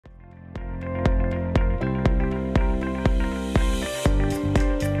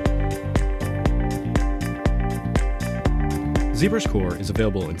ZBrushCore is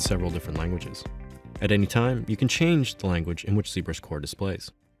available in several different languages. At any time, you can change the language in which ZBrushCore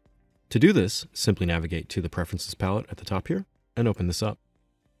displays. To do this, simply navigate to the Preferences palette at the top here and open this up.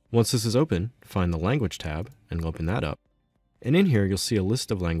 Once this is open, find the Language tab and open that up. And in here, you'll see a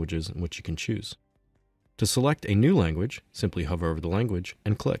list of languages in which you can choose. To select a new language, simply hover over the language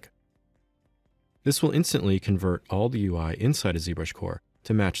and click. This will instantly convert all the UI inside of ZBrushCore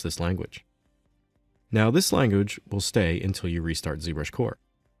to match this language. Now this language will stay until you restart ZBrushCore.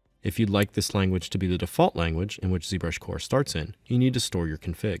 If you'd like this language to be the default language in which ZBrushCore starts in, you need to store your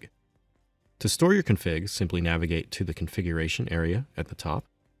config. To store your config, simply navigate to the configuration area at the top,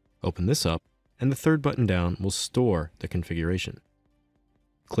 open this up, and the third button down will store the configuration.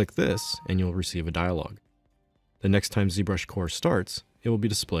 Click this and you'll receive a dialog. The next time ZBrushCore starts, it will be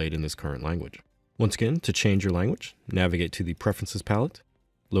displayed in this current language. Once again, to change your language, navigate to the Preferences palette,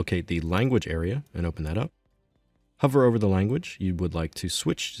 locate the Language area and open that up. Hover over the language you would like to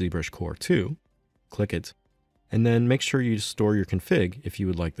switch ZBrushCore to, click it, and then make sure you store your config if you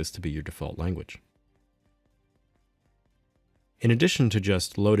would like this to be your default language. In addition to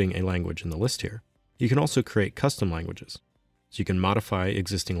just loading a language in the list here, you can also create custom languages. So you can modify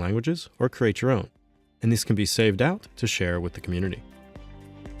existing languages or create your own, and these can be saved out to share with the community.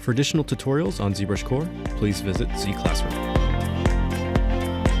 For additional tutorials on ZBrushCore, please visit ZClassroom.